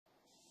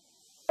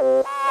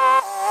Well,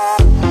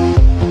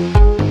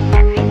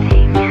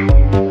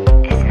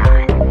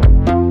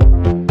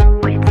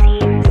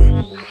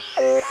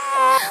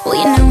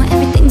 you know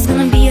everything's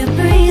gonna be a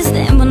breeze.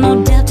 There will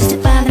no doubt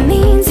justify the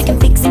means. You can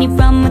fix any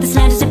problem with the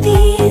slightest of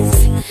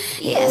ease.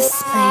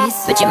 Yes, please.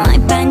 But you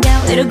might find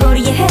out it'll go to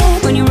your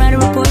head when you write a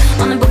report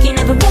on a book you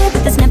never read.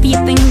 With the snap of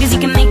your fingers you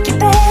can make your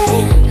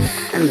bed.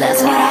 And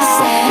that's what I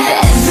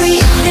said.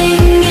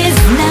 Everything is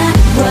not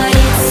what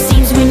it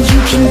seems when you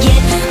can get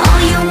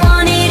all you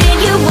wanted in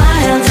your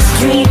wildest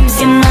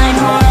dreams. You might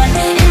run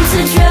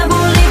into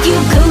trouble if you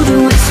go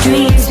to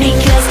extremes,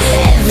 because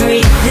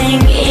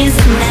everything is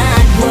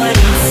not what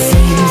it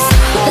seems.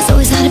 There's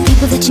always a lot of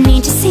people that you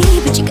need to see,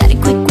 but you got a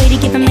quick way to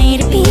get from A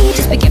to B.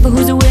 Just be careful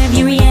who's aware of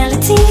your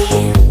reality.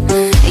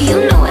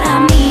 You know what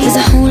I mean. There's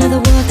a whole other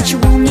world that you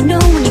only know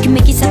when you can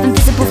make yourself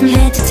invisible from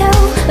head to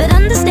toe. But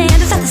understand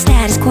it's not the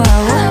status quo.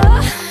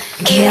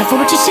 Careful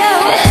what you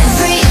show.